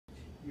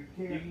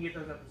You You can't. can get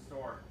those at the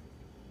store.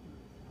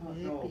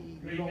 No, Libby,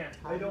 they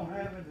don't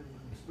have it in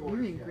the stores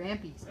you're in yet.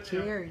 Grampy's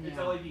chair It's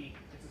now. LED.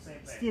 It's the same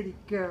thing. Silly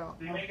girl.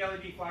 They make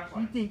LED flashlights.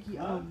 You think you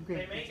own They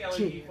make Grampy's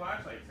LED chair.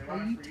 flashlights. They Are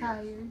last you for years.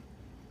 tired?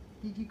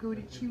 Did you go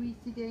to Chewy's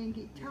today and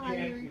get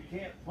tired? You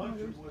can't punch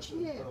them with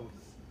chips those.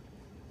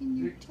 in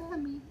your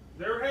tummy?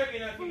 They're heavy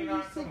enough Oh, you can you're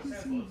knock such someone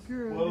a sweet senseless.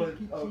 girl. Well, Look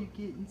at you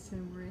getting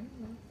some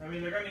rest. I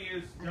mean, they're going to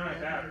use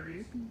giant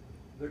batteries.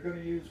 They're going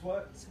to use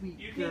what? Sweet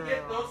You girl. can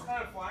get those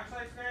kind of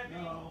flashlights,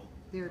 Grampy. No.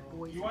 Their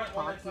boys You are want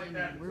one that's talking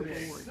like that? and we're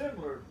It's bored.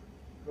 similar,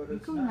 but You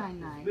it's go not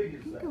night-night. as big You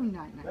as can that. go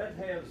night-night. That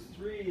has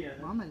 3 in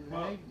it. Mama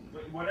Well, love you.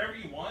 but whatever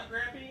you want,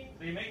 Grampy,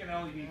 they make an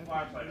LED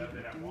flashlight of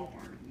it at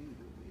Walmart.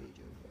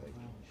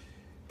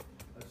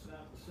 That's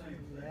not the same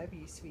thing. Love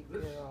you, sweet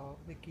This girl.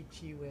 Look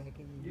at you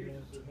wagging your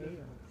uses little a tail.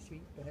 different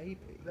Sweet baby.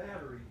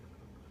 Battery.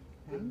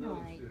 Night than those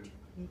night. two.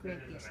 In It doesn't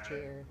Grampy's matter.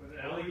 chair. With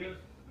an LED,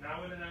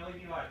 not with an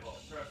LED light bulb,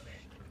 trust me.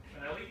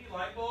 An LED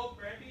light bulb,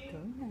 Grampy,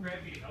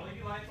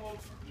 LED light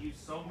bulbs use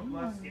so much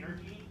less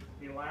energy,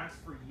 they last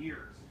for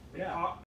years. They Yeah. pop